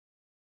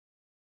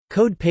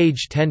Code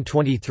page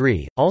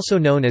 1023, also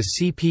known as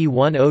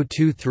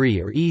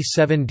CP1023 or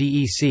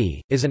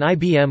E7DEC, is an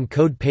IBM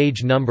code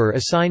page number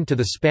assigned to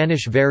the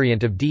Spanish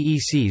variant of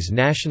DEC's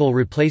National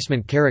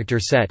Replacement Character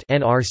Set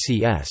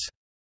 (NRCS).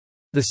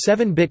 The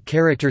 7-bit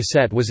character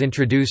set was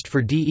introduced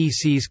for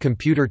DEC's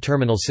computer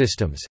terminal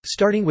systems,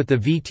 starting with the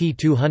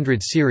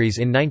VT200 series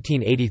in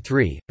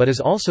 1983, but is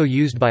also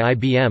used by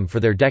IBM for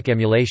their DEC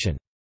emulation.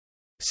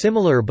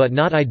 Similar but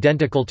not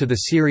identical to the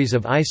series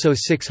of ISO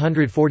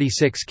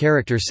 646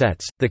 character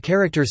sets, the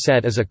character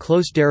set is a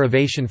close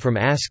derivation from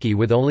ASCII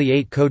with only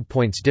 8 code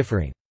points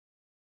differing.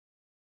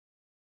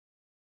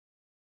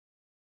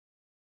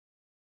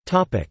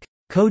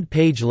 Code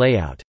page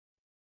layout.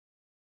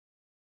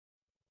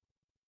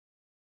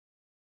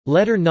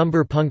 Letter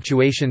number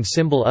punctuation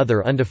symbol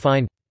other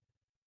undefined.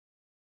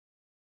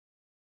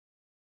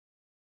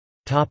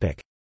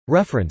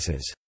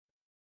 References